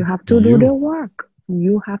 but you Do have to do you? the work.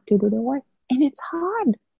 You have to do the work. And it's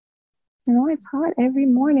hard. It's hard every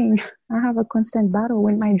morning. I have a constant battle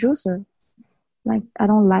with my juicer. Like, I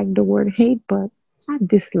don't like the word hate, but I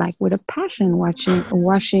dislike with a passion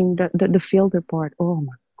washing the filter part. Oh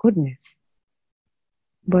my goodness.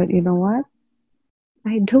 But you know what?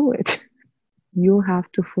 I do it. You have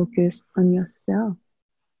to focus on yourself.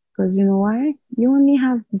 Because you know why? You only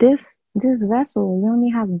have this vessel. You only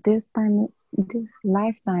have this time, this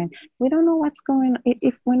lifetime. We don't know what's going on.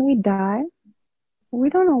 If when we die, we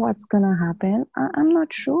don't know what's gonna happen. I'm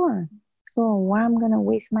not sure. So why I'm gonna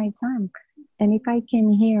waste my time? And if I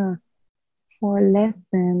came here for a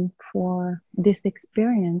lesson, for this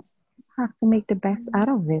experience, I have to make the best out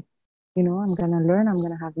of it. I'm gonna learn. I'm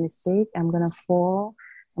gonna have mistakes. I'm gonna fall.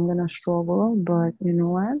 I'm gonna struggle. But you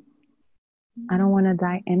know what? I don't want to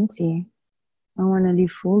die empty. I want to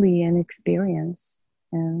live fully and experience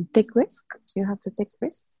and take risk. You have to take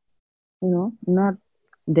risk. Not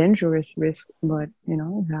dangerous risk, but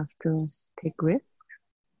you have to take risk.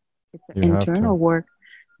 It's an You have to. internal work.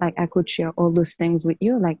 Like, I could share all those things with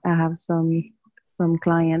you. Like, I have some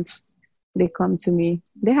clients. They come to me.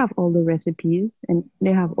 They have all the recipes and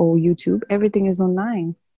they have all YouTube. Everything is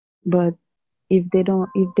online. But if they don't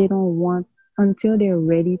want, until they're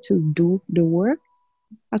ready to do the work,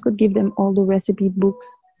 I could give them all the recipe books,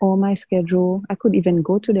 all my schedule. I could even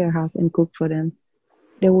go to their house and cook for them.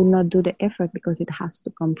 They will not do the effort because it has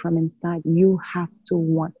to come from inside. You have to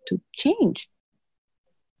want to change.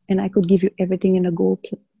 And I could give you everything in a gold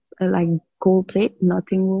plate.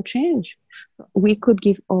 Nothing will change. We could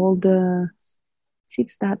give all the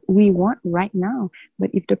tips that we want right now,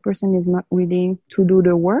 but if the person is not willing to do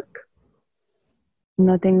the work,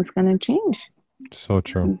 nothing's gonna change. So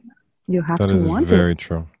true. You have That to is want it. very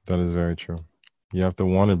true. That is very true. You have to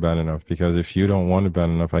want it bad enough, because if you don't want it bad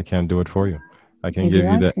enough, I can't do it for you. I can give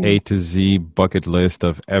you the Exactly. A to Z bucket list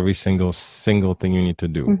of every single thing you need to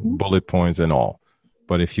do, Mm-hmm. bullet points and all.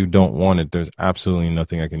 But if you don't want it, there's absolutely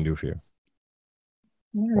nothing I can do for you.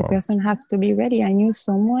 Yeah, the Wow. person has to be ready. I knew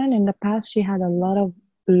someone in the past, she had a lot of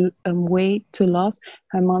weight to lose.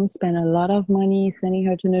 Her mom spent a lot of money sending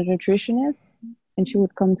her to the nutritionist, and she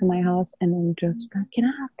would come to my house and then just, can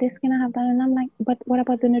I have this? Can I have that? And I'm like, but what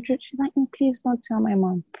about the nutrition? She's like, "Mm, please don't tell my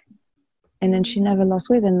mom." And then she never lost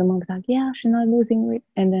weight. And the mom's like, yeah, she's not losing weight.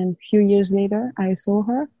 And then a few years later, I saw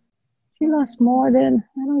her. She lost more than,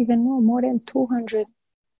 I don't even know, more than 200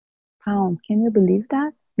 pounds. Can you believe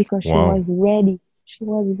that? Because she Wow. was ready. She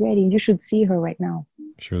was ready. You should see her right now.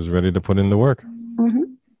 She was ready to put in the work.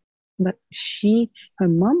 Mm-hmm. But her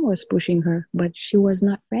mom was pushing her, but she was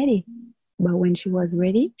not ready. But when she was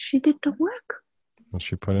ready, she did the work. And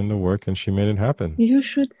she put in the work and she made it happen. You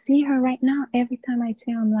should see her right now. Every time I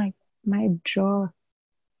see her, I'm like, my jaw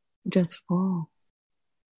just fall.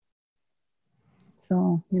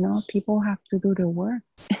 So, people have to do the work.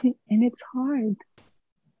 And it's hard.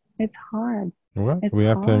 It's hard. Well, It's we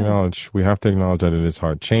have to hard. acknowledge that it is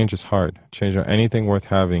hard. Change is hard. Change or anything worth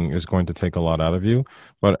having is going to take a lot out of you.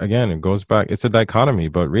 But again, it goes back, it's a dichotomy,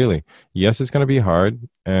 but really, yes, it's going to be hard.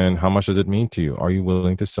 And how much does it mean to you? Are you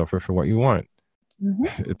willing to suffer for what you want?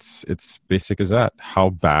 Mm-hmm. It's basic as that. How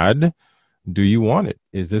bad do you want it?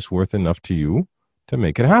 Is this worth enough to you to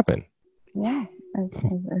make it happen? Yeah,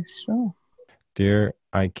 it's true. Dear,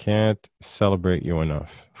 I can't celebrate you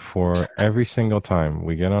enough. For every single time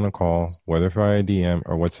we get on a call, whether via DM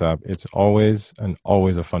or WhatsApp, it's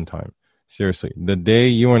always a fun time. Seriously, the day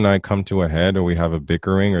you and I come to a head or we have a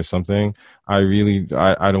bickering or something, I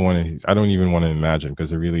don't want to, I don't even want to imagine,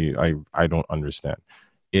 because I don't understand.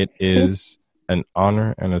 It is an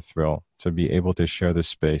honor and a thrill to be able to share this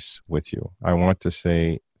space with you. I want to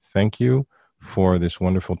say thank you for this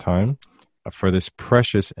wonderful time, for this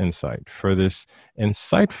precious insight, for this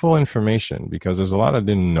insightful information, because there's a lot I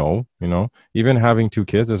didn't know, even having two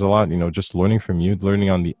kids, there's a lot, just learning from you, learning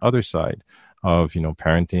on the other side of,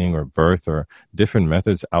 parenting or birth or different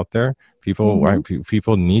methods out there. People, Mm-hmm. right,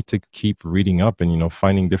 people need to keep reading up and,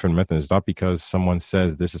 finding different methods, not because someone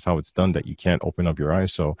says this is how it's done that you can't open up your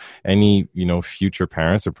eyes. So any, future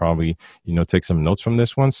parents are probably, take some notes from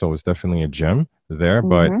this one. So it's definitely a gem there,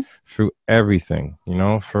 but Mm-hmm. through everything,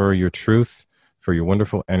 for your truth, for your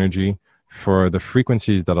wonderful energy, for the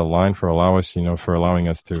frequencies that align, for allowing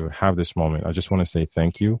us to have this moment. I just want to say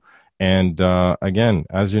thank you. And again,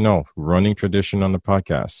 as you know, running tradition on the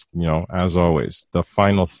podcast, as always, the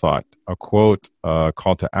final thought, a quote, a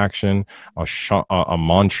call to action, a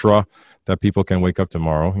mantra that people can wake up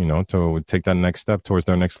tomorrow, to take that next step towards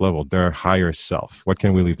their next level, their higher self. What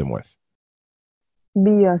can we leave them with?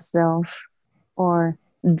 Be yourself, or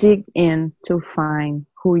dig in to find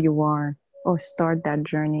who you are or start that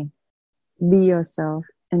journey. Be yourself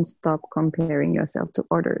and stop comparing yourself to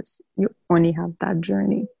others. You only have that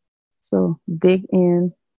journey. So dig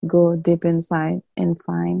in, go deep inside and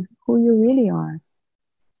find who you really are.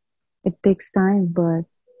 It takes time, but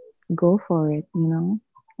go for it, and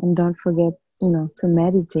don't forget, to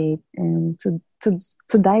meditate and to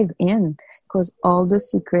dive in, because all the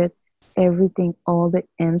secret, everything, all the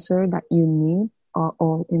answer that you need are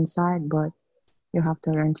all inside, but you have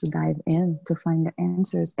to learn to dive in to find the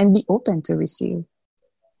answers and be open to receive.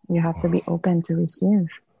 You have to be open to receive.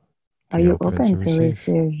 Are you open to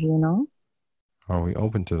receive, Are we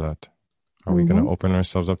open to that? Are we going to open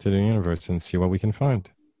ourselves up to the universe and see what we can find?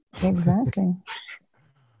 Exactly.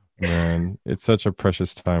 Man, it's such a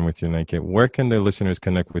precious time with you, Nike. Where can the listeners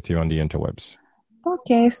connect with you on the interwebs?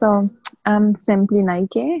 Okay, so I'm Simply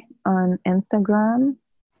Nike on Instagram.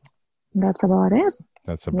 That's about it.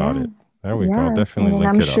 That's about it. There we go. Definitely link it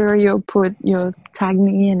up. I'm sure you'll tag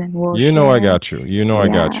me in and we'll I got you. I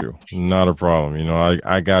got you. Not a problem.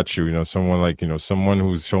 I got you. Someone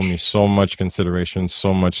who's shown me so much consideration,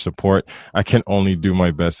 so much support. I can only do my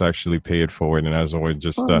best to actually pay it forward. And as always,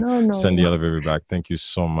 just send the elevator back. Thank you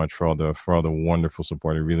so much for all the wonderful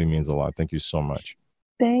support. It really means a lot. Thank you so much.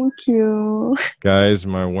 Thank you. Guys,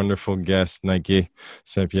 my wonderful guest, Nike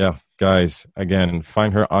Saint-Pierre. Guys, again,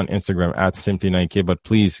 find her on Instagram at Simply Nike. But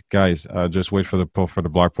please, guys, just wait for the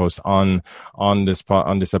blog post on this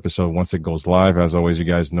episode once it goes live. As always, you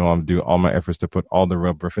guys know I'm doing all my efforts to put all the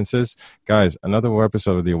references. Guys, another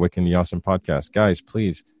episode of the Awaken the Awesome podcast. Guys,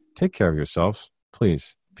 please take care of yourselves.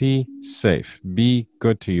 Please. Be safe. Be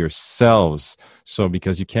good to yourselves. So,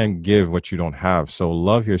 because you can't give what you don't have. So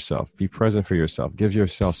love yourself. Be present for yourself. Give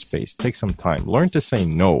yourself space. Take some time. Learn to say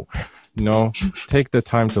no. Take the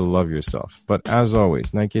time to love yourself. But as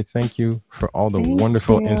always, Nike, thank you for all the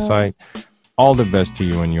wonderful insight. All the best to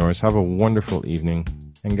you and yours. Have a wonderful evening.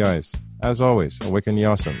 And guys, as always, Awaken the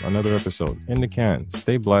Awesome. Another episode in the can.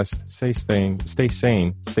 Stay blessed. Stay sane. Stay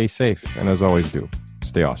safe. And as always,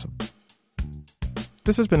 stay awesome.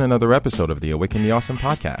 This has been another episode of the Awaken the Awesome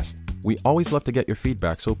podcast. We always love to get your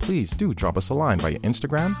feedback, so please do drop us a line via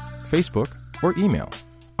Instagram, Facebook, or email.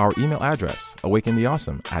 Our email address,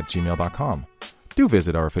 awakentheawesome@gmail.com. Do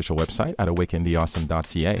visit our official website at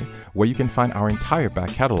awakentheawesome.ca, where you can find our entire back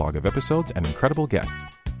catalog of episodes and incredible guests.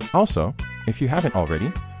 Also, if you haven't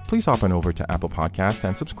already, please hop on over to Apple Podcasts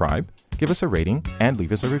and subscribe, give us a rating, and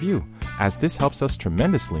leave us a review, as this helps us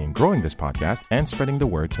tremendously in growing this podcast and spreading the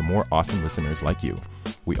word to more awesome listeners like you.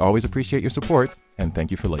 We always appreciate your support, and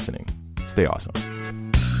thank you for listening. Stay awesome.